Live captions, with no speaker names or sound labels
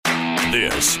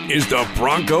This is the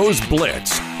Broncos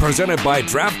Blitz, presented by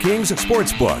DraftKings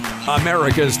Sportsbook,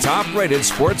 America's top-rated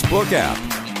sportsbook app.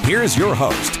 Here's your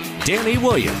host, Danny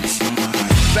Williams.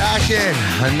 Back in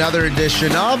another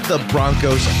edition of the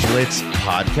Broncos Blitz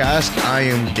podcast. I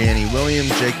am Danny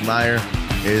Williams. Jake Meyer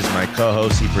is my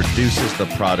co-host. He produces the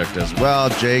product as well.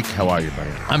 Jake, how are you,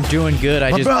 buddy? I'm doing good.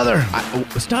 Brother.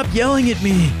 Stop yelling at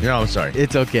me. No, I'm sorry.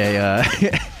 It's okay.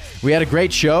 We had a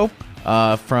great show.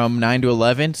 From 9 to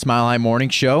 11, Smile High Morning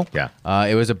Show. Yeah.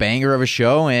 It was a banger of a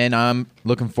show, and I'm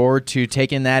looking forward to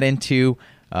taking that into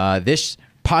this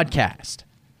podcast.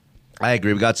 I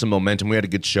agree. We got some momentum. We had a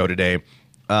good show today.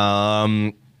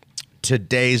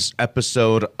 Today's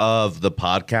episode of the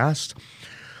podcast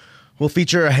will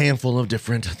feature a handful of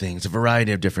different things, a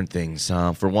variety of different things.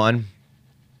 For one,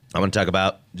 I want to talk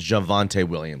about Javonte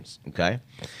Williams, okay?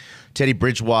 Teddy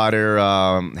Bridgewater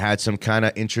had some kind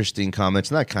of interesting comments,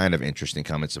 not kind of interesting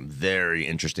comments, some very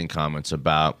interesting comments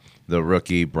about the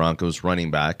rookie Broncos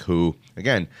running back who,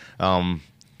 again, we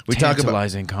talk about.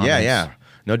 Tantalizing comments. Yeah,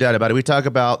 no doubt about it. We talk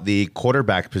about the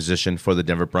quarterback position for the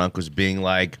Denver Broncos being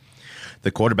like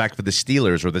the quarterback for the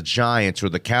Steelers or the Giants or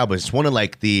the Cowboys. It's one of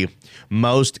like the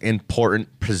most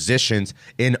important positions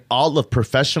in all of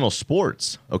professional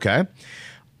sports, okay?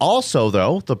 Also,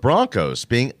 though, the Broncos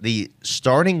being the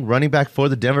starting running back for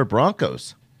the Denver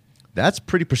Broncos, that's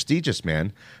pretty prestigious,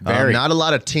 man. Not a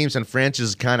lot of teams and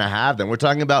franchises kind of have them. We're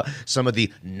talking about some of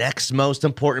the next most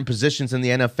important positions in the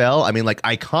NFL. I mean, like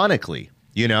iconically,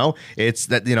 it's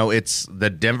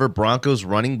the Denver Broncos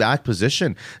running back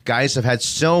position. Many guys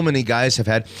have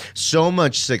had so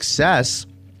much success.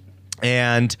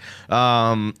 And,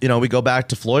 we go back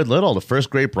to Floyd Little, the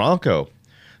first great Bronco.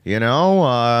 To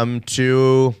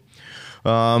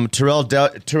Terrell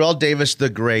Davis, the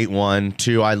great one.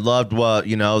 To I loved what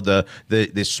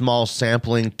the small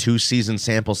sampling 2-season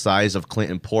sample size of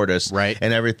Clinton Portis, right,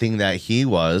 and everything that he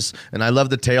was. And I love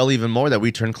the tale even more that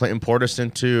we turned Clinton Portis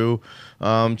into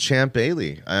Champ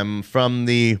Bailey. From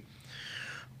the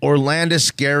Orlando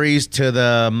Scaries to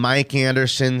the Mike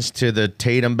Andersons to the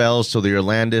Tatum Bells to the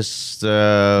Orlandis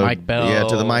Mike Bell,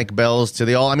 to the Mike Bells to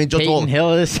the Peyton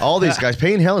Hillis, all these guys.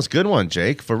 Peyton Hillis, good one,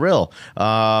 Jake, for real.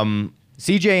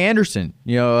 C.J. Anderson,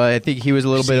 I think he was a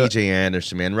little bit. C.J.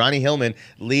 Anderson, man. Ronnie Hillman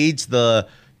leads the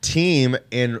team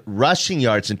in rushing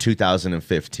yards in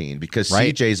 2015 because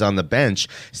right. CJ's on the bench.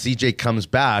 CJ comes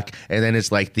back, and then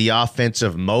it's like the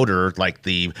offensive motor, like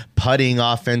the putting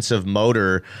offensive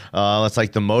motor. It's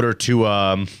like the motor to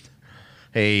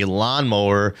a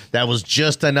lawnmower that was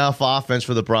just enough offense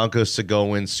for the Broncos to go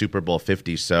win Super Bowl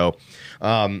 50. So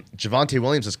Javonte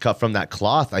Williams is cut from that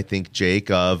cloth, I think,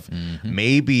 Jake, of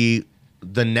maybe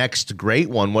the next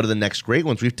great one, one of the next great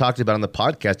ones. We've talked about on the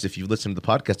podcast, if you've listened to the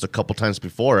podcast a couple times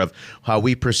before, of how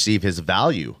we perceive his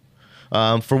value.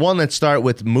 For one, let's start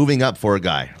with moving up for a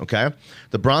guy, okay?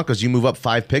 The Broncos, you move up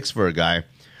 5 picks for a guy.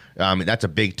 That's a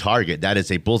big target. That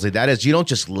is a bullseye. That is, you don't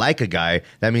just like a guy.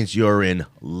 That means you're in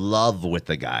love with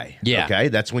the guy. Yeah. Okay?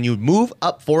 That's when you move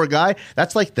up for a guy.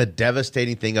 That's like the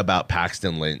devastating thing about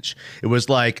Paxton Lynch. It was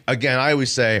like, again, I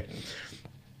always say,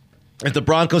 if the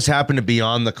Broncos happen to be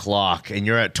on the clock and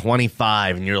you're at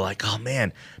 25 and you're like, oh,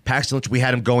 man, Paxton Lynch, we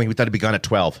had him going. We thought he'd be gone at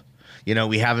 12.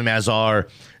 We have him as our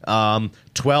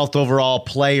 12th overall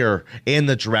player in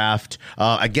the draft.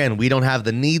 Again, we don't have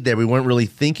the need there. We weren't really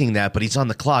thinking that, but he's on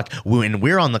the clock. And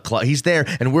we're on the clock. He's there,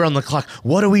 and we're on the clock.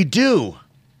 What do we do?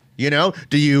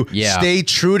 Do you stay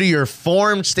true to your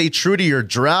form, stay true to your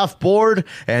draft board?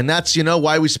 And that's,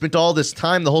 why we spent all this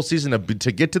time, the whole season,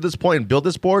 to get to this point and build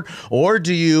this board? Or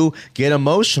do you get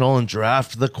emotional and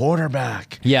draft the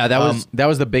quarterback? Yeah, that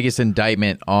was the biggest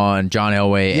indictment on John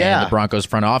Elway and the Broncos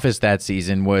front office that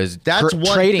season was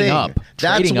trading up.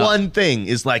 That's one thing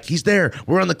is like, he's there.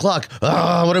 We're on the clock.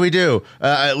 What do we do?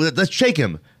 Let's shake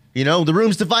him. The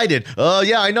room's divided.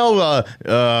 I know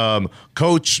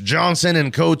Coach Johnson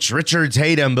and Coach Richards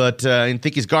hate him, and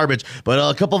think he's garbage. But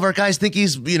a couple of our guys think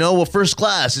he's, a first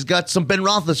class. He's got some Ben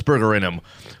Roethlisberger in him,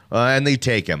 and they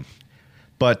take him.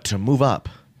 But to move up,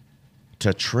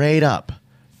 to trade up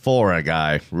for a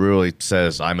guy, really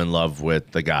says I'm in love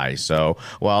with the guy. So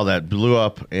while that blew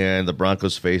up in the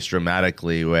Broncos' face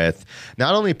dramatically with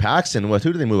not only Paxton, who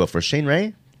did they move up for? Shane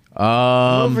Ray?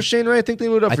 For Shane Ray, I think they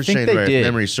moved up for Shane Ray. If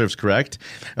memory serves correct.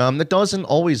 That doesn't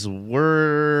always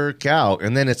work out,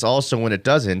 and then it's also when it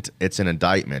doesn't, it's an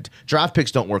indictment. Draft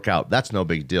picks don't work out. That's no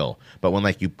big deal. But when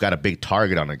you've got a big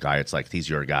target on a guy, it's like he's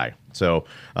your guy. So,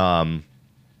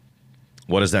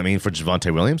 what does that mean for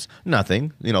Javonte Williams?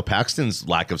 Nothing. Paxton's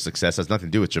lack of success has nothing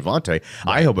to do with Javonte. Right.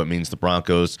 I hope it means the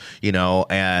Broncos,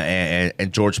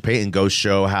 and George Payton go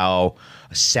show how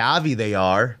savvy they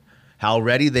are how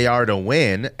ready they are to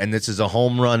win, and this is a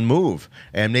home run move.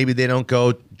 And maybe they don't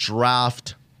go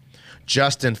draft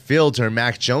Justin Fields or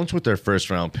Mac Jones with their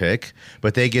first-round pick,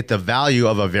 but they get the value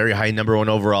of a very high number 1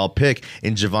 overall pick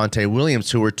in Javonte Williams,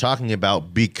 who we're talking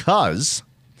about because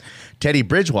Teddy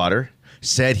Bridgewater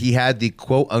said he had the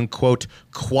quote-unquote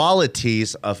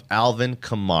qualities of Alvin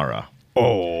Kamara.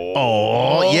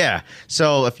 Oh, yeah.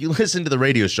 So if you listen to the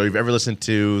radio show, you've ever listened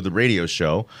to the radio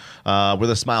show, we're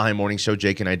the Smile High Morning Show.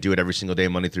 Jake and I do it every single day,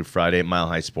 Monday through Friday at Mile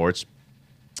High Sports.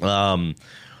 I've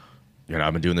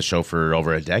been doing the show for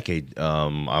over a decade.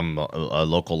 I'm a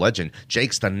local legend.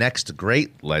 Jake's the next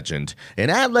great legend. And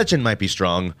that legend might be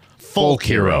strong. Folk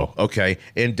hero. Okay,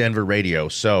 in Denver radio.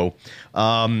 So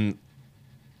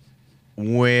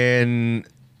when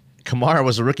Kamara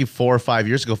was a rookie 4 or 5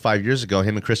 years ago,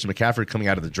 him and Christian McCaffrey coming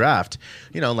out of the draft,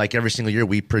 like every single year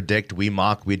we predict, we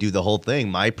mock, we do the whole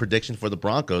thing. My prediction for the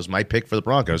Broncos, my pick for the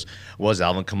Broncos was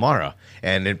Alvin Kamara.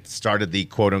 And it started the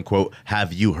quote-unquote,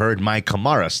 have you heard my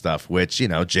Kamara stuff, which,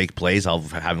 Jake plays. I'll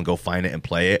have him go find it and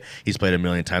play it. He's played it a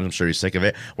million times. I'm sure he's sick of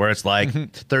it, where it's like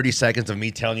 30 seconds of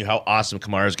me telling you how awesome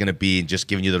Kamara is going to be and just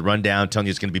giving you the rundown, telling you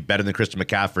it's going to be better than Christian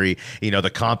McCaffrey. The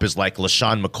comp is like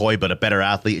LaShawn McCoy, but a better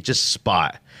athlete. It just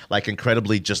spot. Like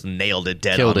incredibly just nailed it,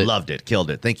 dead on, loved it, killed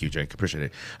it. Thank you, Jake. Appreciate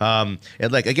it. And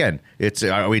like, again, it's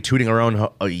are we tooting our own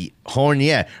horn?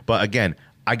 Yeah. But again,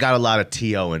 I got a lot of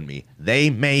TO in me. They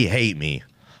may hate me,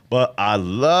 but I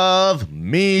love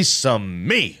me some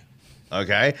me.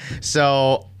 Okay?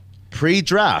 So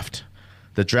pre-draft.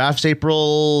 The draft's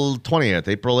April 20th,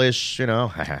 April-ish, end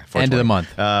of the month.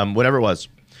 Whatever it was.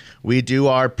 We do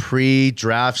our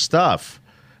pre-draft stuff.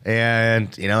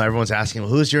 And, everyone's asking, well,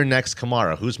 who's your next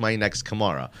Kamara? Who's my next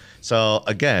Kamara? So,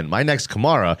 again, my next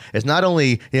Kamara is not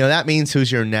only, that means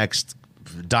who's your next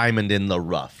diamond in the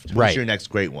rough. Who's your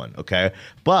next great one, okay?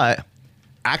 But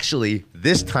actually,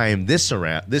 this time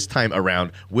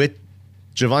around with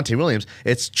Javonte Williams,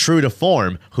 it's true to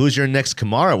form. Who's your next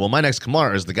Kamara? Well, my next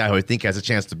Kamara is the guy who I think has a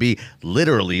chance to be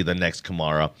literally the next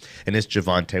Kamara, and it's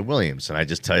Javonte Williams. And I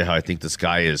just tell you how I think this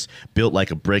guy is built like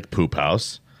a brick poop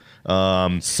house.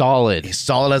 Solid. He's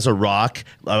solid as a rock,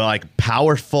 like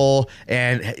powerful,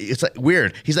 and it's like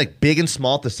weird. He's like big and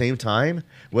small at the same time.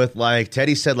 With like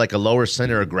Teddy said, like a lower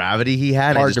center of gravity he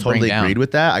had. I just totally agreed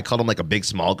with that. I called him like a big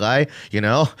small guy,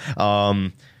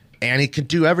 and he can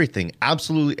do everything,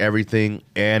 absolutely everything,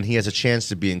 and he has a chance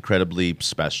to be incredibly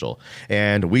special.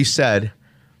 And we said,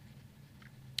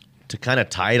 to kind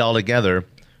of tie it all together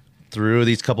through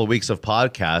these couple of weeks of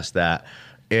podcasts, that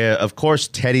of course,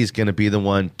 Teddy's going to be the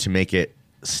one to make it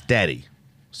steady,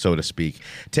 so to speak.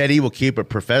 Teddy will keep it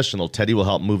professional. Teddy will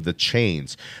help move the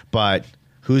chains. But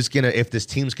if this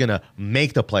team's going to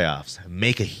make the playoffs,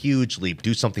 make a huge leap,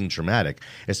 do something dramatic,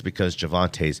 it's because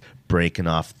Javonte's breaking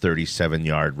off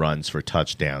 37-yard runs for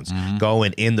touchdowns,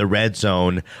 going in the red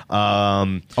zone,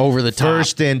 over the top,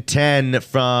 1st and 10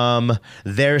 from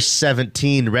their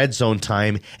 17 red zone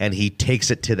time, and he takes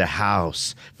it to the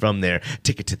house from there.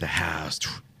 Take it to the house.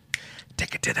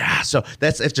 Take it to the house. So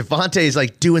that's if Javonte is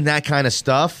like doing that kind of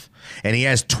stuff, and he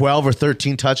has 12 or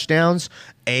 13 touchdowns,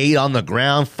 8 on the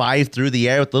ground, 5 through the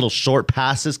air with little short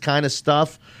passes kind of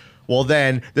stuff. Well,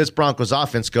 then this Broncos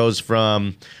offense goes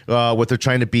from what they're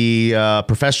trying to be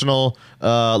professional,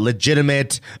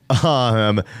 legitimate,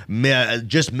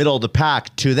 just middle of the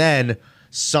pack, to then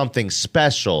something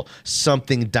special,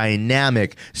 something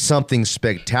dynamic, something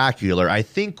spectacular. I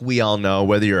think we all know,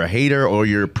 whether you're a hater or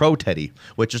you're pro Teddy,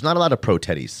 which there's not a lot of pro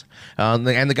Teddys. And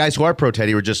the guys who are pro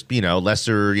Teddy were just,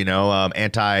 lesser,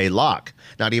 anti-lock,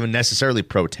 not even necessarily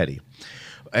pro Teddy.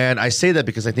 And I say that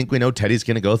because I think we know Teddy's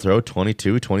going to go throw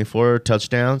 22, 24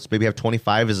 touchdowns, maybe have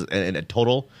 25 as a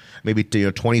total, maybe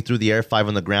 20 through the air, 5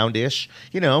 on the ground-ish,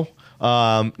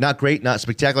 Not great, not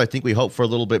spectacular. I think we hope for a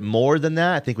little bit more than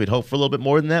that. I think we'd hope for a little bit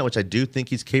more than that, which I do think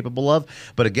he's capable of.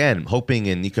 But again, hoping,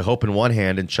 and you could hope in one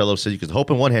hand, and Cello said you could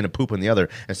hope in one hand and poop in the other,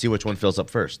 and see which one fills up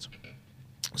first.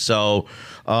 So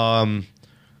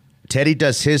Teddy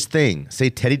does his thing. Say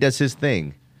Teddy does his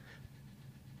thing.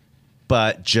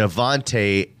 But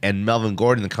Javonte and Melvin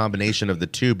Gordon, the combination of the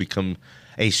two, become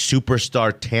a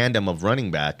superstar tandem of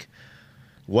running back.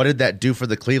 What did that do for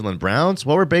the Cleveland Browns?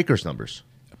 What were Baker's numbers?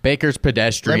 Baker's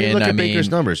pedestrian. Let me look at Baker's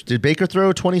numbers. Did Baker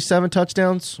throw 27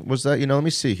 touchdowns? Was that, let me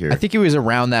see here. I think he was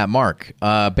around that mark.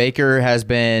 Baker has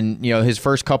been, his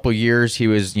first couple years, he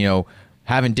was,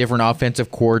 having different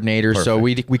offensive coordinators. Perfect. So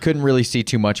we couldn't really see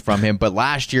too much from him. But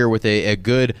last year, with a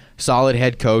good, solid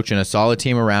head coach and a solid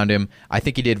team around him, I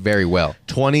think he did very well.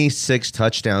 26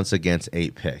 touchdowns against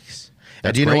 8 picks.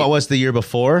 Now, do you know what was the year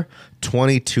before?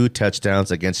 22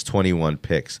 touchdowns against 21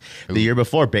 picks. Ooh. The year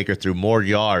before, Baker threw more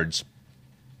yards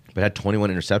but had 21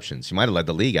 interceptions. He might have led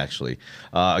the league actually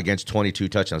against 22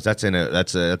 touchdowns. That's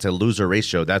a loser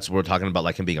ratio. That's what we're talking about,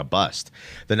 like him being a bust.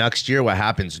 The next year, what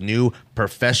happens? New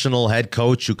professional head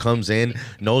coach who comes in,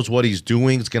 knows what he's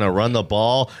doing, is going to run the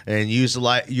ball and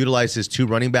utilize his 2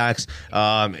 running backs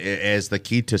as the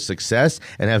key to success,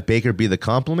 and have Baker be the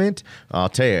complement. I'll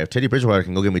tell you, if Teddy Bridgewater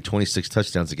can go give me 26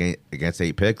 touchdowns against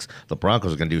 8 picks, the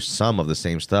Broncos are going to do some of the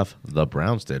same stuff the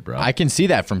Browns did, bro. I can see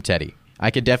that from Teddy. I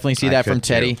could definitely see that from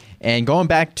Teddy. Too. And going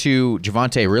back to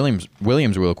Javonte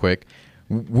Williams real quick,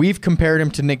 we've compared him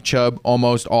to Nick Chubb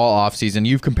almost all offseason.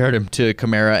 You've compared him to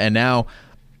Kamara, and now,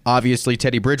 obviously,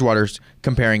 Teddy Bridgewater's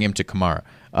comparing him to Kamara.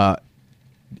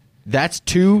 That's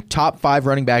 2 top 5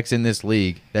 running backs in this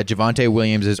league that Javonte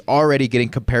Williams is already getting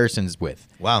comparisons with.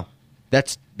 Wow.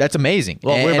 That's amazing.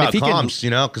 Well, we're about comps,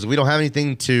 because we don't have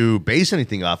anything to base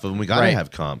anything off of, and we got to have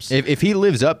comps. If he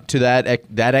lives up to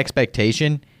that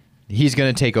expectation, he's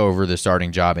going to take over the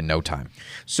starting job in no time.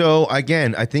 So,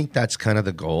 again, I think that's kind of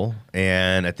the goal.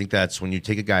 And I think that's when you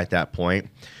take a guy at that point,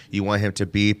 you want him to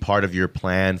be part of your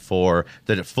plan for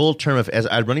the full term of as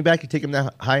a running back. You take him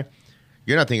that high,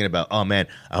 you're not thinking about, oh, man,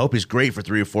 I hope he's great for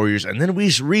 3 or 4 years, and then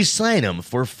we re-sign him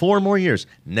for 4 more years.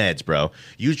 Neds, bro.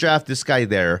 You draft this guy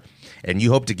there, and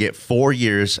you hope to get 4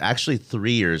 years, actually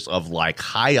 3 years of, like,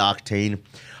 high-octane,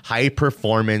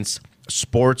 high-performance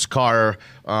sports car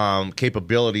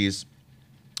capabilities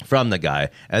from the guy.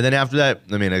 And then after that,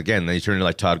 I mean, again, then you turn into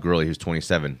like Todd Gurley, who's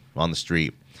 27 on the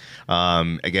street.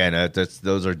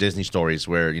 Those are Disney stories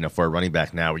where, for a running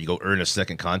back now, where you go earn a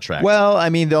second contract. Well, I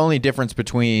mean, the only difference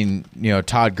between,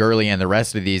 Todd Gurley and the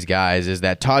rest of these guys is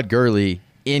that Todd Gurley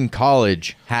in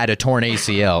college had a torn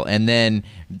ACL and then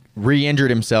re-injured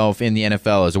himself in the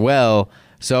NFL as well.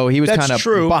 So he was kind of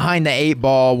behind the 8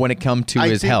 ball when it comes to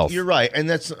his health. You're right. And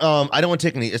that's I don't want to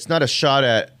take any. It's not a shot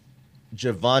at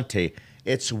Javonte.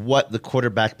 It's what the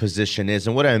quarterback position is.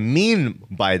 And what I mean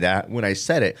by that when I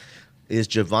said it is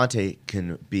Javonte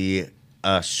can be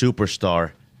a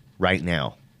superstar right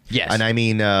now. Yes. And I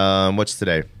mean, what's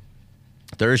today?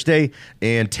 Thursday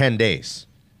in 10 days.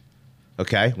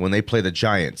 Okay? When they play the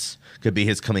Giants. Could be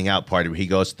his coming out party where he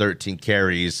goes 13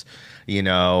 carries,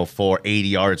 for 80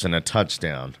 yards and a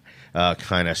touchdown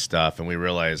kind of stuff. And we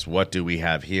realize, what do we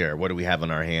have here? What do we have on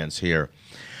our hands here?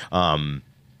 10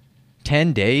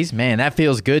 days? Man, that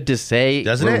feels good to say.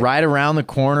 Doesn't We're it? right around the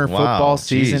corner. Wow, Football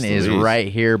season is Louise. right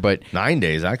here. But 9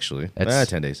 days, actually.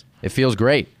 10 days. It feels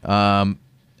great.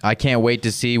 I can't wait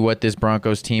to see what this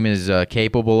Broncos team is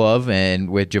capable of. And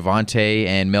with Javonte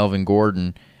and Melvin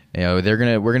Gordon, we're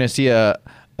gonna see a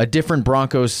different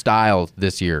Broncos style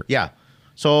this year. Yeah.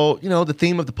 So, the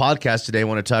theme of the podcast today, I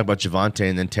want to talk about Javonte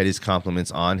and then Teddy's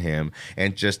compliments on him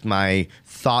and just my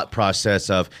thought process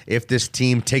of if this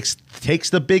team takes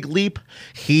the big leap,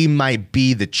 he might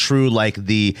be the true, like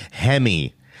the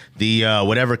Hemi, the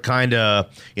whatever kind of,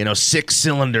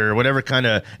 6-cylinder, whatever kind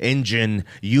of engine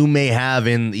you may have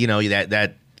in,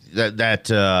 that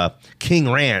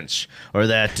King Ranch or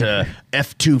that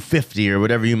F-250 or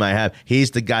whatever you might have.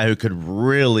 He's the guy who could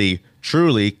really,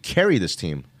 truly carry this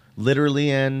team,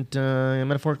 literally and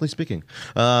metaphorically speaking.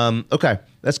 Okay,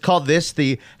 let's call this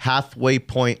the halfway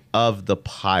point of the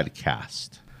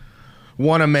podcast.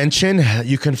 Want to mention,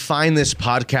 you can find this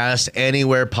podcast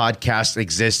anywhere podcasts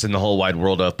exist in the whole wide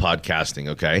world of podcasting,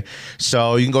 okay?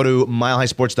 So you can go to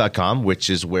milehighsports.com,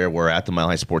 which is where we're at, the Mile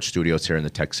High Sports Studios here in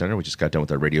the Tech Center. We just got done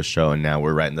with our radio show, and now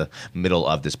we're right in the middle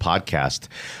of this podcast.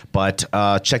 But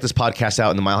check this podcast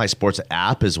out in the Mile High Sports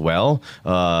app as well.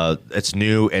 It's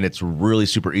new, and it's really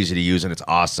super easy to use, and it's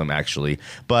awesome, actually.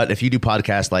 But if you do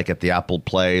podcasts like at the Apple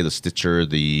Play, the Stitcher,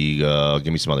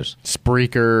 give me some others.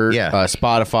 Spreaker,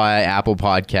 Spotify, Apple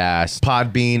Podcast,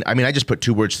 Podbean. I mean, I just put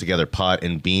 2 words together, pod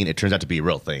and bean. It turns out to be a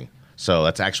real thing. So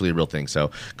that's actually a real thing.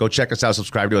 So go check us out,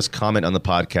 subscribe to us, comment on the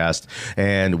podcast,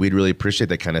 and we'd really appreciate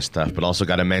that kind of stuff. But also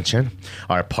got to mention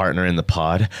our partner in the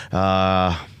pod,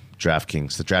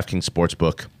 DraftKings, the DraftKings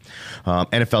Sportsbook.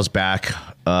 NFL's back.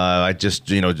 I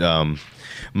just,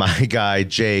 my guy,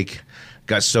 Jake,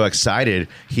 got so excited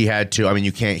he had to,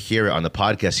 you can't hear it on the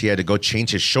podcast, he had to go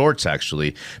change his shorts,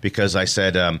 actually, because I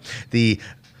said the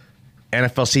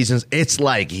NFL seasons, it's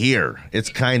like here. It's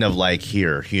kind of like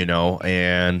here,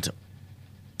 and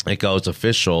it goes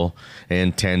official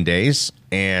in 10 days.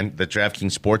 And the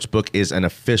DraftKings Sportsbook is an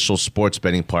official sports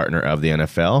betting partner of the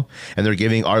NFL. And they're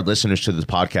giving our listeners to the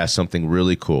podcast something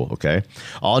really cool, okay?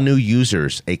 All new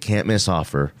users, a can't-miss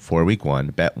offer for week 1.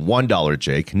 Bet $1,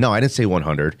 Jake. No, I didn't say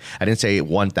 100. I didn't say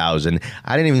 1,000.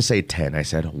 I didn't even say 10. I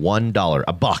said $1,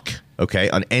 a buck. okay,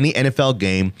 on any NFL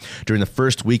game during the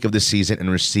first week of the season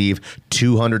and receive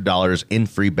 $200 in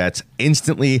free bets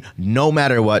instantly, no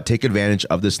matter what. Take advantage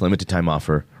of this limited time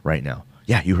offer right now.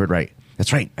 Yeah, you heard right.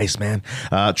 That's right, Iceman.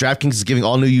 DraftKings is giving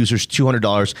all new users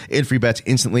 $200 in free bets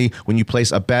instantly when you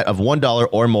place a bet of $1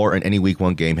 or more in any Week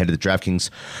 1 game. Head to the DraftKings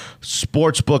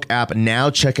Sportsbook app now.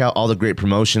 Check out all the great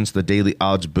promotions, the daily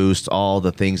odds boost, all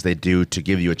the things they do to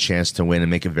give you a chance to win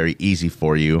and make it very easy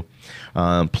for you.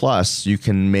 Plus, you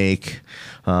can make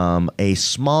a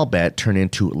small bet turn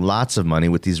into lots of money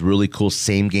with these really cool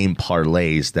same-game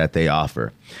parlays that they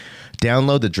offer.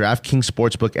 Download the DraftKings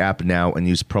Sportsbook app now and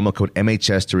use promo code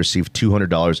MHS to receive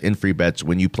 $200 in free bets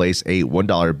when you place a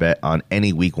 $1 bet on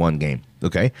any Week 1 game.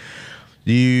 Okay?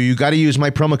 You got to use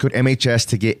my promo code MHS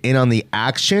to get in on the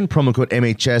action. Promo code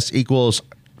MHS equals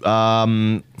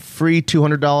free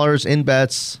 $200 in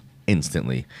bets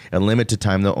instantly. And limited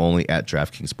time, though, only at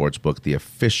DraftKings Sportsbook, the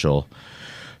official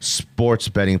sports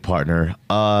betting partner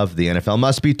of the NFL.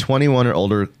 Must be 21 or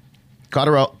older.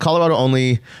 Colorado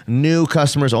only. New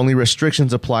customers only.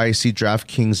 Restrictions apply. See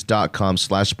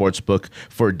DraftKings.com/sportsbook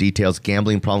for details.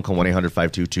 Gambling problem? Call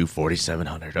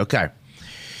 1-800-522-4700. Okay.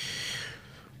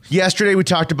 Yesterday we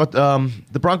talked about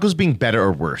the Broncos being better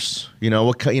or worse.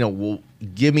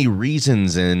 Give me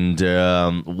reasons and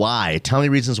why. Tell me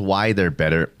reasons why they're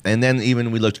better. And then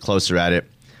even we looked closer at it,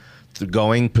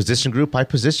 going position group by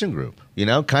position group.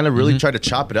 Kind of really try to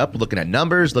chop it up, looking at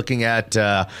numbers, looking at,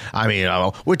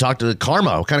 we talked to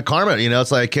karma. What kind of karma?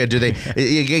 It's like, do they,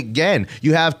 again,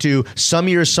 you have to, some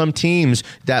years, some teams,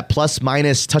 that plus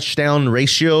minus touchdown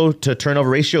ratio to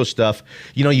turnover ratio stuff,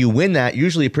 you win that,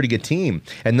 usually a pretty good team.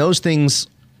 And those things,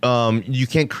 you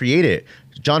can't create it.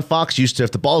 John Fox used to, if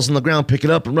the ball's on the ground, pick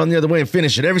it up and run the other way and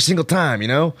finish it every single time,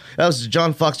 That was the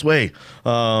John Fox way.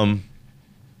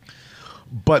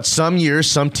 But some years,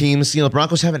 some teams, the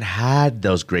Broncos haven't had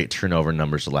those great turnover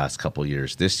numbers the last couple of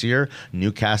years. This year,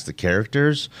 new cast of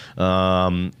characters.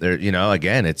 Again,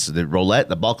 it's the roulette,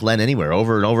 the ball can land anywhere,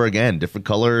 over and over again. Different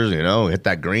colors, hit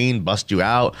that green, bust you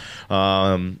out.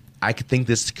 I could think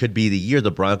this could be the year the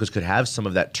Broncos could have some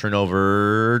of that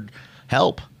turnover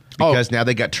help because now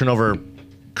they got turnover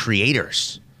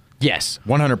creators. Yes,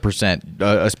 100%,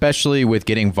 especially with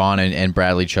getting Vaughn and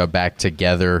Bradley Chubb back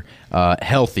together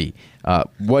healthy.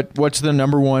 What's the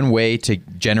number one way to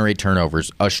generate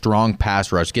turnovers? A strong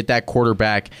pass rush. Get that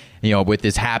quarterback, with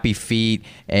his happy feet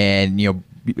and,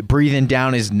 breathing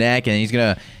down his neck, and he's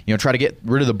going to, try to get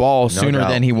rid of the ball sooner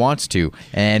than he wants to.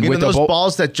 And with those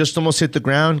balls that just almost hit the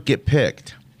ground get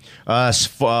picked.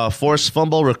 Forced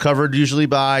fumble recovered usually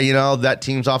by that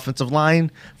team's offensive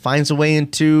line finds a way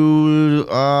into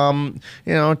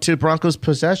to Broncos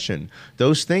possession.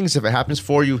 Those things, if it happens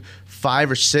for you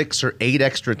 5 or 6 or 8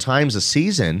 extra times a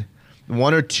season,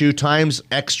 1 or 2 times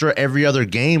extra every other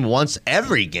game, once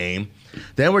every game,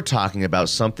 then we're talking about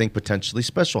something potentially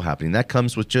special happening. That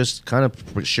comes with just kind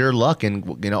of sheer luck and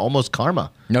almost karma.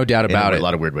 No doubt about it. In a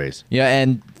lot of weird ways. Yeah,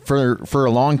 and for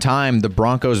a long time, the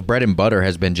Broncos' bread and butter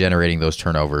has been generating those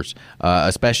turnovers,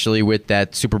 especially with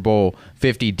that Super Bowl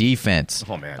 50 defense.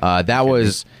 Oh man, that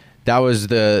was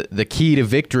the key to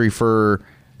victory for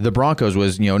the Broncos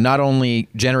was not only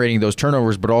generating those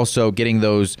turnovers but also getting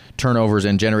those turnovers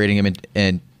and generating them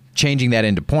and changing that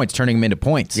into points, turning them into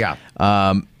points. Yeah.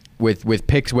 With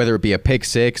picks, whether it be a pick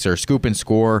six or scoop and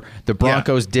score, the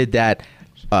Broncos did that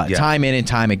time in and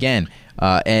time again.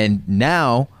 And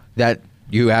now that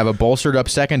you have a bolstered up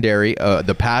secondary,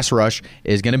 the pass rush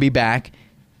is going to be back,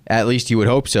 at least you would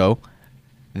hope so,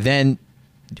 then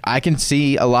I can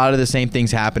see a lot of the same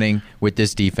things happening with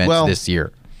this defense this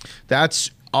year. That's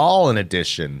all in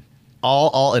addition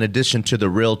to the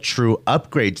real true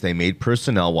upgrades they made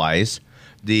personnel-wise,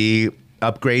 the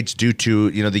upgrades due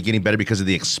to, they're getting better because of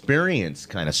the experience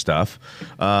kind of stuff,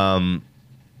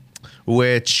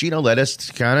 which, led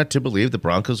us kind of to believe the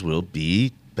Broncos will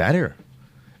be better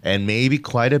and maybe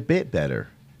quite a bit better.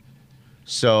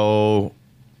 So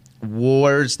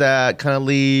where's that kind of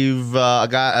leave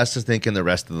got us to thinking the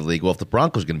rest of the league? Well, if the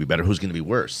Broncos are going to be better, who's going to be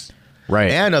worse?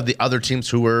 Right. And of the other teams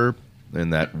who were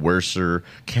in that worser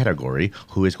category,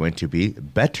 who is going to be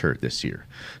better this year?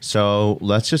 So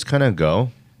let's just kind of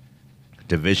go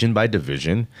division by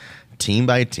division, team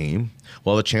by team.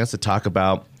 We'll have a chance to talk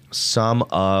about some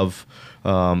of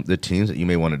the teams that you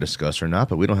may want to discuss or not,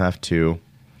 but we don't have to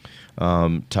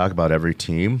talk about every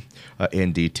team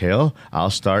in detail. I'll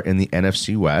start in the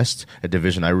NFC West, a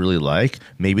division I really like,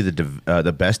 maybe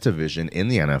the best division in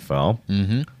the NFL.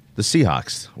 Mm-hmm. The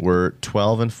Seahawks were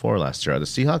 12-4 last year. Are the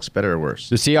Seahawks better or worse?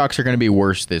 The Seahawks are going to be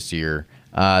worse this year.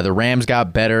 The Rams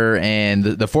got better, and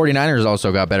the 49ers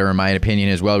also got better, in my opinion,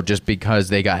 as well, just because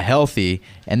they got healthy.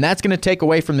 And that's going to take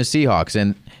away from the Seahawks.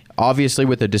 And obviously,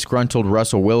 with a disgruntled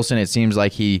Russell Wilson, it seems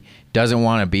like he doesn't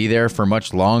want to be there for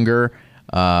much longer.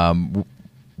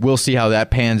 We'll see how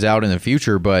that pans out in the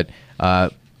future, but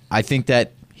I think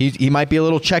that he might be a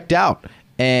little checked out.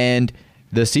 And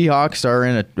the Seahawks are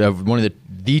in one of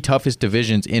the toughest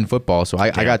divisions in football, so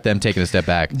I got them taking a step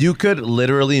back. You could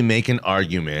literally make an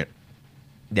argument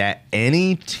that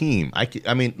any team,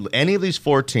 I mean, any of these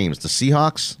four teams, the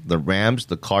Seahawks, the Rams,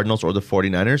 the Cardinals, or the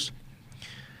 49ers,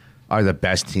 are the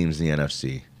best teams in the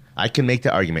NFC. I can make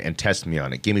that argument and test me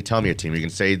on it. Tell me your team. You can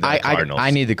say the Cardinals.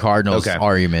 I need the Cardinals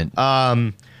argument.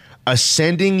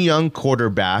 Ascending young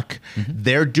quarterback.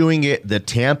 They're doing it the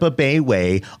Tampa Bay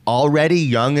way, already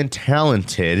young and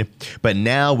talented, but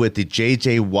now with the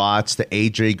J.J. Watts, the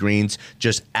A.J. Greens,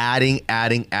 just adding,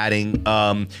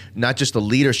 not just the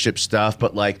leadership stuff,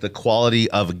 but like the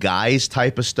quality of guys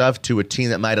type of stuff to a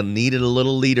team that might have needed a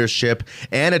little leadership,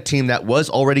 and a team that was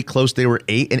already close. They were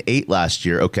 8-8 last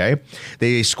year, okay?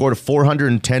 They scored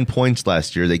 410 points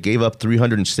last year. They gave up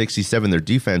 367. Their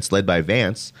defense, led by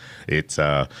Vance,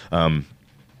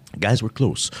 guys were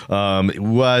close.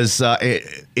 Was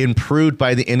improved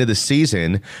by the end of the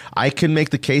season. I can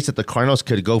make the case that the Cardinals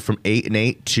could go from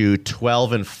 8-8 to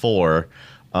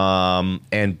 12-4,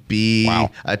 and be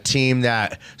a team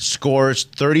that scores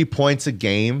 30 points a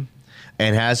game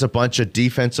and has a bunch of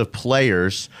defensive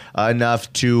players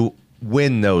enough to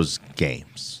win those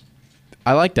games.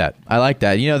 I like that.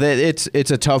 You know, it's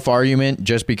a tough argument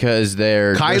just because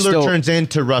Kyler turns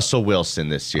into Russell Wilson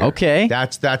this year. Okay.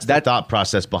 That's the thought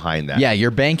process behind that. Yeah,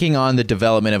 you're banking on the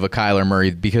development of a Kyler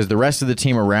Murray because the rest of the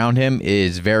team around him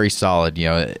is very solid. You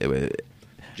know,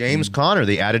 James Conner,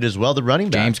 they added as well, the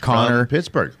running back. James Conner, from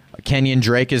Pittsburgh. Kenyon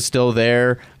Drake is still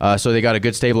there, so they got a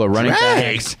good stable of running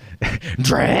backs.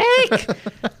 Drake!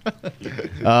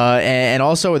 And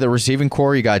also with the receiving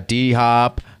core, you got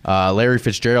D-Hop, Larry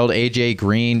Fitzgerald, A.J.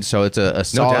 Green, so it's a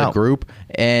solid group.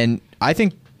 And I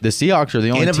think the Seahawks are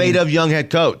the only innovative young head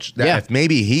coach. If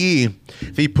maybe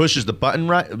if he pushes the buttons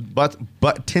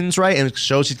right and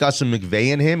shows he's got some McVay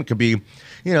in him, it could be,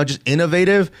 you know, just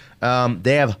innovative.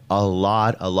 They have a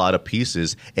lot of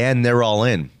pieces, and they're all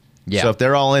in. Yeah. So if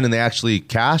they're all in and they actually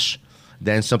cash,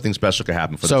 then something special could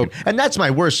happen for the team. And that's my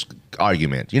worst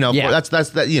argument. You know, that's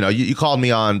that. You know, you called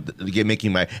me on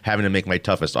having to make my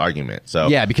toughest argument. So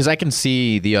yeah, because I can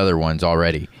see the other ones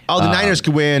already. Oh, the Niners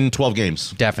could win 12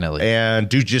 games definitely, and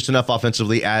do just enough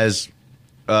offensively as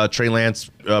Trey Lance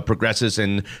progresses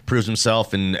and proves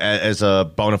himself, and as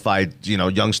a bona fide, you know,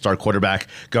 young star quarterback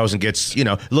goes and gets, you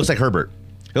know, it looks like Herbert.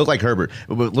 He looked like Herbert,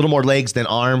 a little more legs than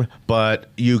arm, but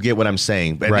you get what I'm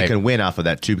saying. And they can win off of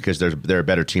that too because they're a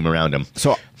better team around him.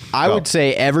 So I would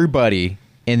say everybody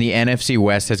in the NFC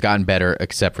West has gotten better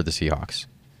except for the Seahawks.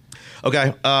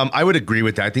 Okay, I would agree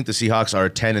with that. I think the Seahawks are a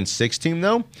 10-6 team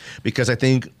though, because I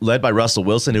think led by Russell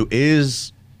Wilson, who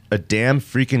is a damn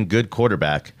freaking good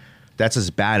quarterback. That's as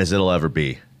bad as it'll ever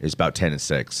be. Is about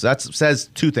 10-6. So that says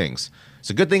two things. It's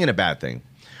a good thing and a bad thing.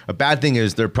 A bad thing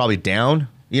is they're probably down,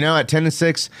 you know, at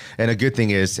 10-6, and a good thing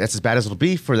is that's as bad as it'll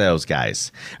be for those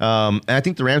guys. And I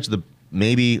think the Rams are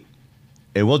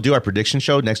and we'll do our prediction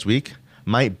show next week,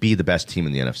 might be the best team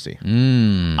in the NFC.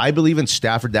 I believe in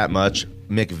Stafford that much,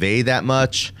 McVay that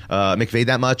much.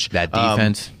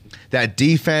 That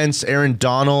defense, Aaron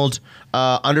Donald,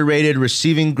 underrated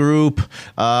receiving group.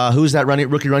 Who's that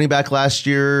rookie running back last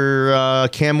year?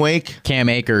 Cam Akers. Cam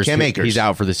Akers. He's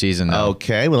out for the season, though.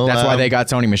 Okay, well, that's why they got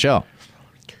Sony Michel.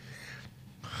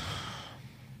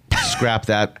 Scrap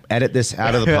that. Edit this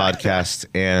out of the podcast,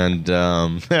 and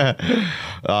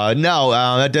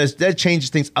that changes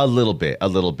things a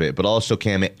little bit. But also,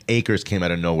 Cam Akers came out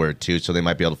of nowhere too, so they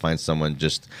might be able to find someone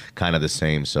just kind of the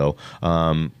same. So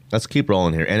let's keep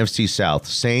rolling here. NFC South: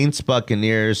 Saints,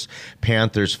 Buccaneers,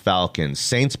 Panthers, Falcons.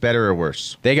 Saints better or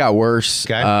worse? They got worse.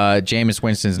 Okay. Jameis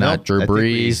Winston's not Drew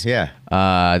Brees.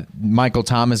 Michael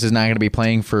Thomas is not going to be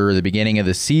playing for the beginning of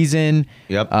the season.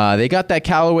 Yep. They got that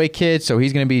Callaway kid, so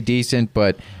he's going to be decent,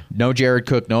 but no Jared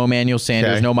Cook, no Emmanuel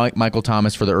Sanders, no Michael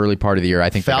Thomas for the early part of the year. I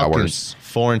think Falcons, they got worse.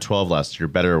 4-12 last year.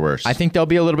 Better or worse? I think they'll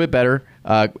be a little bit better.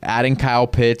 Adding Kyle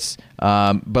Pitts,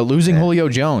 but losing Julio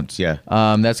Jones. Yeah.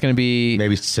 That's going to be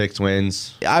maybe 6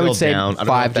 wins. I would say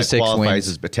 5 to 6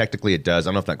 wins. But technically it does. I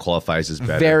don't know if that qualifies as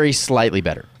better. Very slightly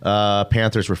better.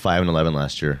 Panthers were 5-11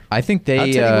 last year. I think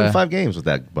they win 5 games with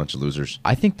that bunch of losers.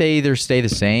 I think they either stay the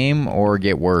same or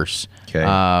get worse. Okay.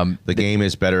 The game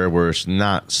is better or worse,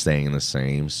 not staying the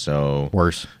same. So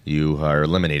worse. You are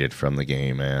eliminated from the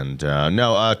game. And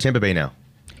Tampa Bay now.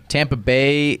 Tampa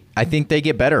Bay, I think they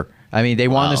get better. I mean, they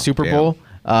won the Super Bowl.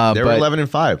 They were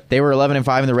 11-5. They were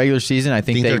 11-5 in the regular season. I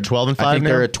think they're 12-5 I think now?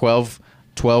 they're a 12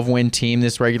 win team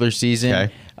this regular season.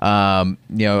 Okay.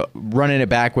 Running it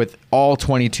back with all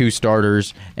 22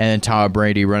 starters and Tom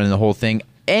Brady running the whole thing.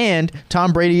 And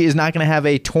Tom Brady is not going to have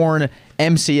a torn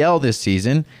MCL this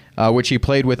season, which he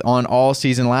played with on all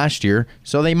season last year.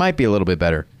 So they might be a little bit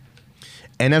better.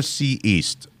 NFC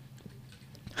East.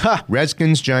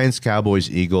 Redskins, Giants, Cowboys,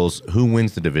 Eagles. Who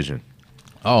wins the division?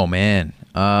 Oh, man.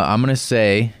 I'm going to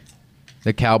say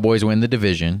the Cowboys win the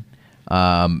division.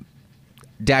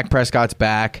 Dak Prescott's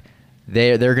back.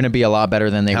 They're going to be a lot better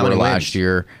than they were last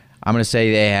year. I'm going to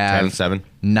say they have 10-7,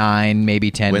 9, maybe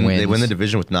 10 wins. They win the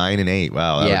division with 9-8.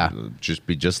 Wow, that would just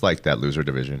be just like that loser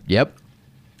division. Yep.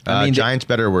 I mean, Giants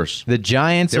better or worse? The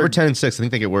Giants they were 10-6. I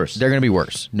think they get worse. They're going to be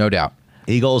worse, no doubt.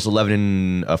 Eagles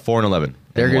 4-11.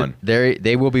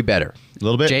 They will be better. A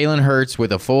little bit. Jalen Hurts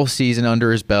with a full season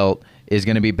under his belt is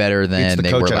going to be better than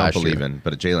they were last year. I don't believe in,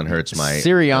 but Jalen Hurts might.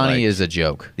 Sirianni is a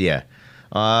joke. Yeah.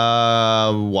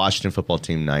 Washington football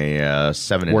team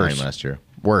 7-9 last year.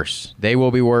 Worse. They will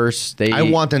be worse. I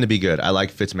want them to be good. I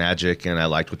like Fitzmagic, and I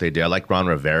liked what they did. I like Ron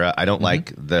Rivera. I don't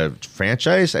like the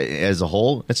franchise as a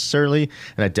whole necessarily,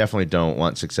 and I definitely don't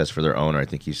want success for their owner. I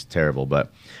think he's terrible,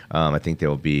 but I think they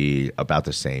will be about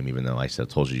the same, even though I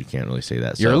told you can't really say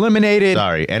that. You're eliminated.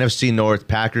 Sorry. NFC North,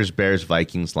 Packers, Bears,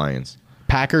 Vikings, Lions.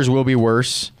 Packers will be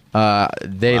worse.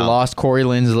 They lost Corey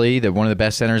Linsley, one of the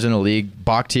best centers in the league.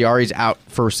 Bakhtiari's out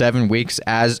for 7 weeks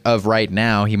as of right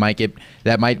now.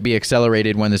 That might be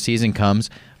accelerated when the season comes.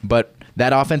 But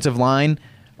that offensive line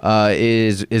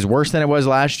is worse than it was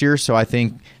last year. So I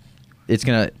think it's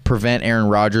going to prevent Aaron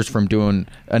Rodgers from doing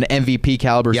an MVP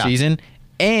caliber season.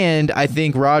 And I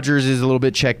think Rodgers is a little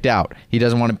bit checked out. He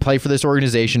doesn't want to play for this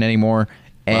organization anymore.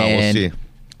 And we'll see.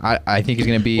 I think he's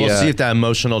going to be... We'll see if that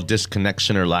emotional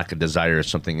disconnection or lack of desire or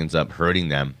something ends up hurting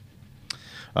them.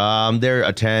 They're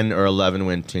a 10 or 11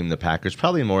 win team. The Packers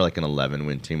probably more like an 11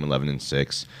 win team,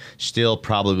 11-6. Still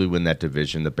probably win that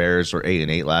division. The Bears were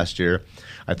 8-8 last year.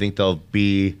 I think they'll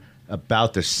be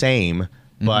about the same,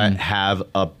 but have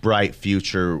a bright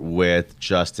future with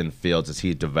Justin Fields as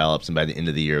he develops. And by the end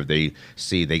of the year, they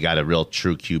got a real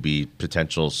true QB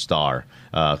potential star,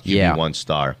 QB1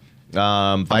 star.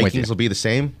 Vikings will be the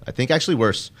same. I think actually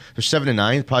worse. They're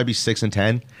 7-9, probably be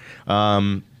 6-10.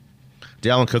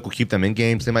 Dalvin Cook will keep them in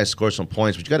games. They might score some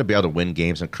points, but you got to be able to win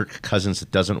games. And Kirk Cousins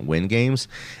doesn't win games.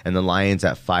 And the Lions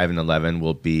at 5-11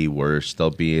 will be worse. They'll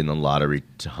be in the lottery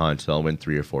hunt. They'll win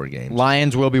 3 or 4 games.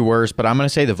 Lions will be worse, but I'm going to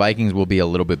say the Vikings will be a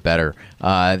little bit better.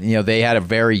 They had a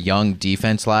very young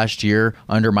defense last year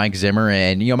under Mike Zimmer,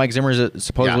 and Mike Zimmer is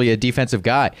supposedly a defensive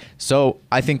guy. So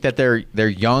I think that their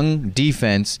young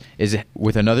defense is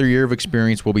with another year of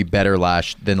experience will be better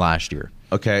than last year.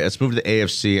 Okay, let's move to the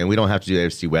AFC, and we don't have to do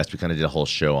AFC West. We kind of did a whole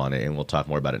show on it, and we'll talk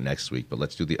more about it next week. But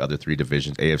let's do the other 3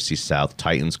 divisions: AFC South,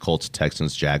 Titans, Colts,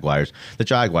 Texans, Jaguars. The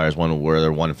Jaguars they're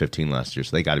 1-15 last year,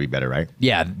 so they got to be better, right?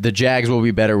 Yeah, the Jags will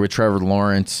be better with Trevor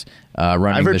Lawrence running the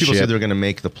ship. I've heard people say they're going to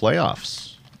make the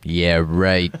playoffs. Yeah,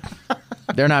 right.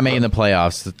 They're not making the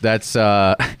playoffs. That's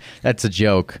a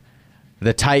joke.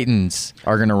 The Titans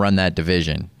are going to run that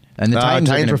division, and the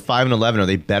Titans were 5-11. Are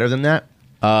they better than that?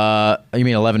 You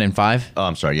mean 11-5? Oh,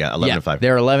 I'm sorry. Yeah, 11-5.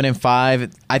 They're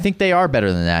 11-5. I think they are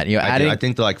better than that. I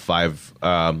think they're like 5.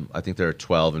 I think they're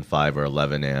 12-5 or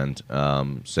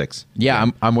 11-6. Yeah,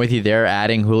 I'm with you there.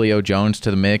 Adding Julio Jones to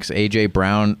the mix, AJ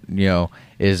Brown,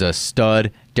 is a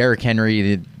stud. Derrick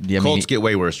Henry. Colts get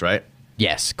way worse, right?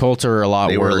 Yes, Colts are a lot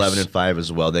worse. They were 11-5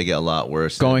 as well. They get a lot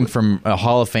worse. Going from a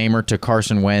Hall of Famer to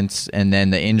Carson Wentz, and then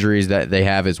the injuries that they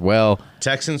have as well.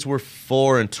 Texans were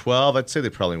 4-12. I'd say they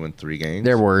probably win 3 games.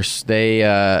 They're worse.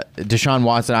 Deshaun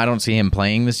Watson, I don't see him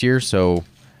playing this year, so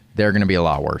they're going to be a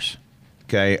lot worse.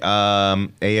 Okay,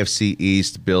 AFC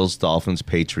East, Bills, Dolphins,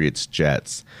 Patriots,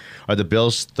 Jets. Are the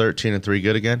Bills 13-3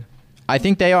 good again? I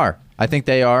think they are. I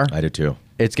do too.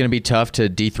 It's going to be tough to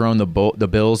dethrone the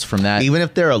Bills from that. Even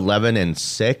if they're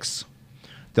 11-6,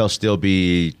 they'll still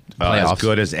be as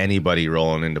good as anybody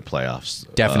rolling into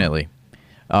playoffs. Definitely.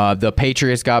 The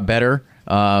Patriots got better.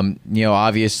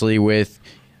 Obviously with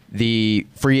the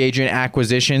free agent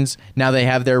acquisitions, now they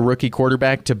have their rookie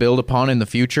quarterback to build upon in the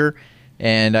future,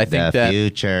 and I think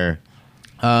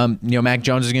Mac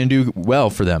Jones is going to do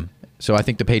well for them. So I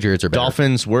think the Patriots are better.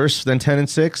 Dolphins worse than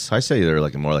 10-6? I say they're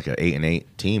more like an 8-8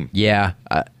 team. Yeah,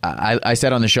 I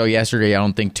said on the show yesterday I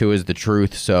don't think 2 is the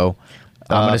truth, so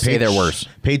I'm going to say they're worse.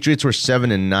 Patriots were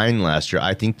 7-9 last year.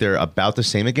 I think they're about the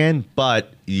same again,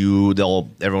 but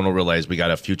everyone will realize we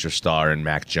got a future star in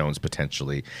Mac Jones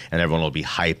potentially, and everyone will be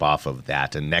hype off of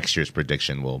that. And next year's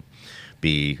prediction will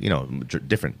be,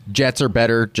 different. Jets are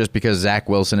better just because Zach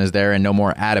Wilson is there and no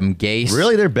more Adam Gase.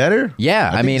 Really? They're better?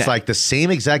 Yeah. I mean, it's like the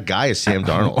same exact guy as Sam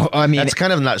Darnold. I mean, that's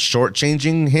kind of not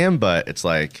shortchanging him, but it's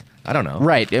like, I don't know.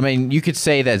 Right. I mean, you could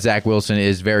say that Zach Wilson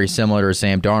is very similar to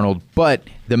Sam Darnold, but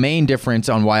the main difference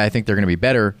on why I think they're going to be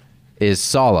better is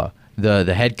Saleh,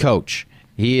 the head coach.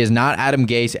 He is not Adam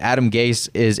Gase. Adam Gase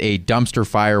is a dumpster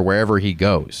fire wherever he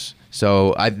goes.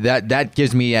 So that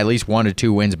gives me at least 1 to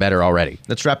 2 wins better already.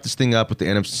 Let's wrap this thing up with the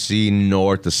NFC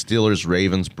North, the Steelers,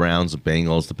 Ravens, Browns, the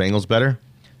Bengals. The Bengals better?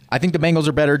 I think the Bengals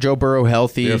are better. Joe Burrow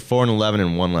healthy. They're 4-11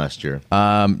 and 1 last year.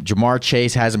 Jamar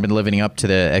Chase hasn't been living up to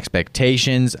the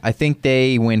expectations. I think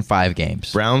they win 5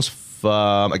 games. Browns,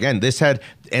 again,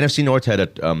 NFC North had a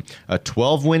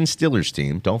 12-win Steelers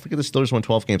team. Don't forget the Steelers won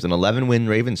 12 games, an 11-win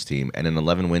Ravens team, and an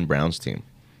 11-win Browns team.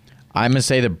 I'm going to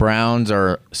say the Browns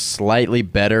are slightly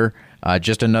better.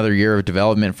 Just another year of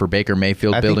development for Baker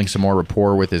Mayfield, building some more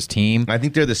rapport with his team. I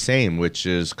think they're the same, which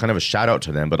is kind of a shout-out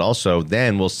to them. But also,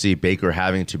 then we'll see Baker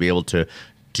having to be able to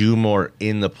do more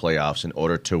in the playoffs in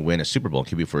order to win a Super Bowl,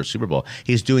 QB for a Super Bowl.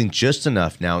 He's doing just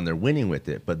enough now, and they're winning with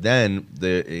it. But then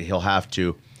he'll have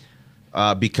to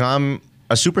become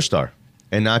a superstar.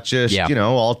 And not just,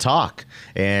 all talk.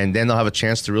 And then they'll have a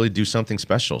chance to really do something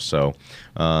special. So,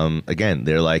 again,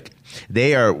 they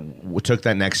took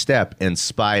that next step in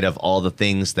spite of all the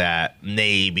things that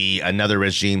maybe another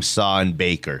regime saw in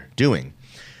Baker doing.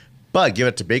 But give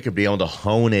it to Baker, be able to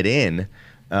hone it in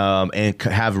and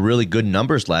have really good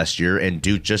numbers last year and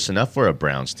do just enough for a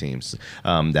Browns team.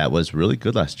 That was really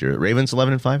good last year. Ravens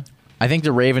 11-5? I think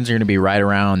the Ravens are going to be right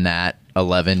around that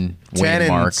 11 win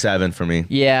mark. 10-7 for me.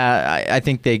 Yeah, I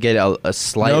think they get a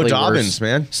slightly Dobbins, worse,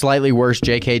 man. Slightly worse.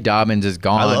 J.K. Dobbins is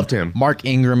gone. I loved him. Mark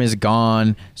Ingram is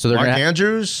gone. So they're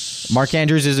Mark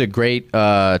Andrews is a great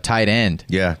tight end.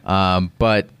 Yeah.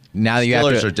 But now that you have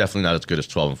Steelers are definitely not as good as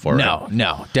 12-4. No,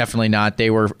 no, definitely not.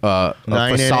 They were a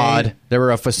facade. They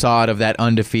were a facade of that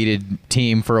undefeated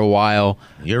team for a while.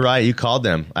 You're right. You called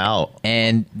them out.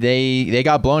 And they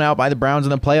got blown out by the Browns in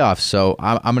the playoffs. So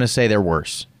I'm going to say they're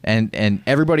worse. And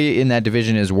everybody in that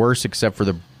division is worse except for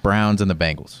the Browns and the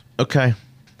Bengals. Okay.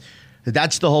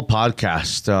 That's the whole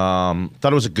podcast.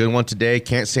 Thought it was a good one today.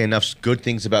 Can't say enough good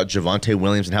things about Javonte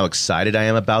Williams and how excited I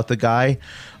am about the guy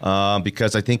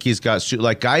because I think he's got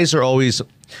guys are always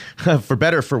for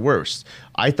better or for worse.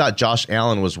 I thought Josh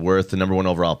Allen was worth the number 1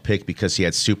 overall pick because he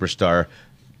had superstar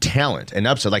talent and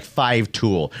upside, like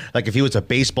 5-tool. Like if he was a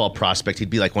baseball prospect, he'd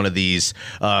be like one of these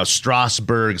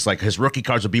Strasburgs. Like his rookie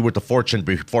cards would be worth a fortune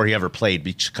before he ever played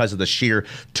because of the sheer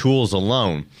tools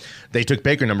alone. They took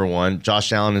Baker number 1.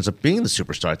 Josh Allen ends up being the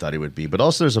superstar I thought he would be. But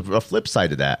also there's a flip side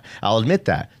to that. I'll admit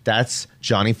that. That's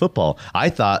Johnny Football. I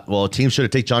thought, well, a team should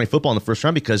have taken Johnny Football in the first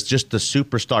round because just the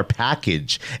superstar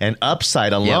package and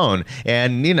upside alone.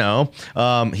 Yep.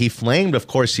 And, he flamed, of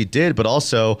course he did, but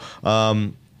also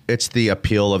it's the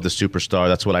appeal of the superstar.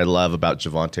 That's what I love about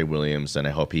Javonte Williams, and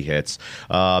I hope he hits.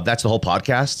 That's the whole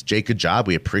podcast. Jake, good job.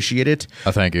 We appreciate it.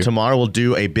 Thank you. Tomorrow we'll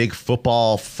do a big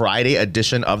Football Friday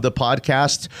edition of the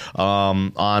podcast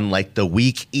on the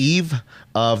week eve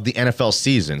of the NFL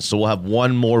season. So we'll have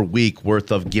one more week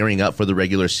worth of gearing up for the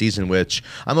regular season, which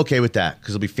I'm okay with that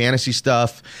because it'll be fantasy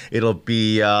stuff. It'll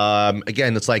be,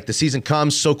 again, it's like the season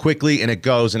comes so quickly and it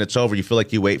goes and it's over. You feel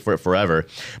like you wait for it forever.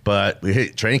 But we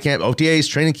hit training camp, OTAs,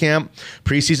 training camp,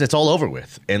 preseason, it's all over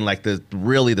with. And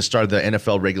the start of the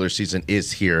NFL regular season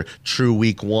is here. True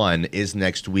week 1 is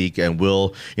next week, and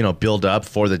we'll, build up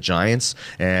for the Giants,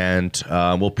 and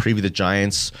we'll preview the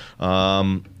Giants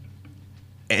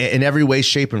in every way,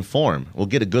 shape, and form. We'll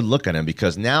get a good look at him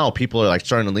because now people are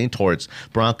starting to lean towards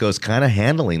Broncos kind of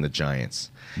handling the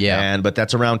Giants. Yeah. But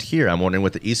that's around here. I'm wondering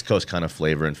what the East Coast kind of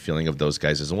flavor and feeling of those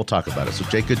guys is, and we'll talk about it. So,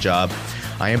 Jake, good job.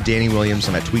 I am Danny Williams.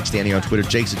 I'm at Tweets Danny on Twitter.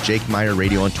 Jake's at Jake Meyer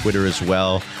Radio on Twitter as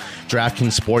well.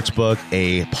 DraftKings Sportsbook,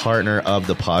 a partner of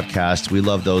the podcast. We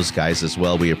love those guys as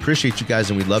well. We appreciate you guys,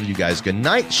 and we love you guys. Good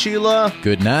night, Sheila.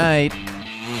 Good night.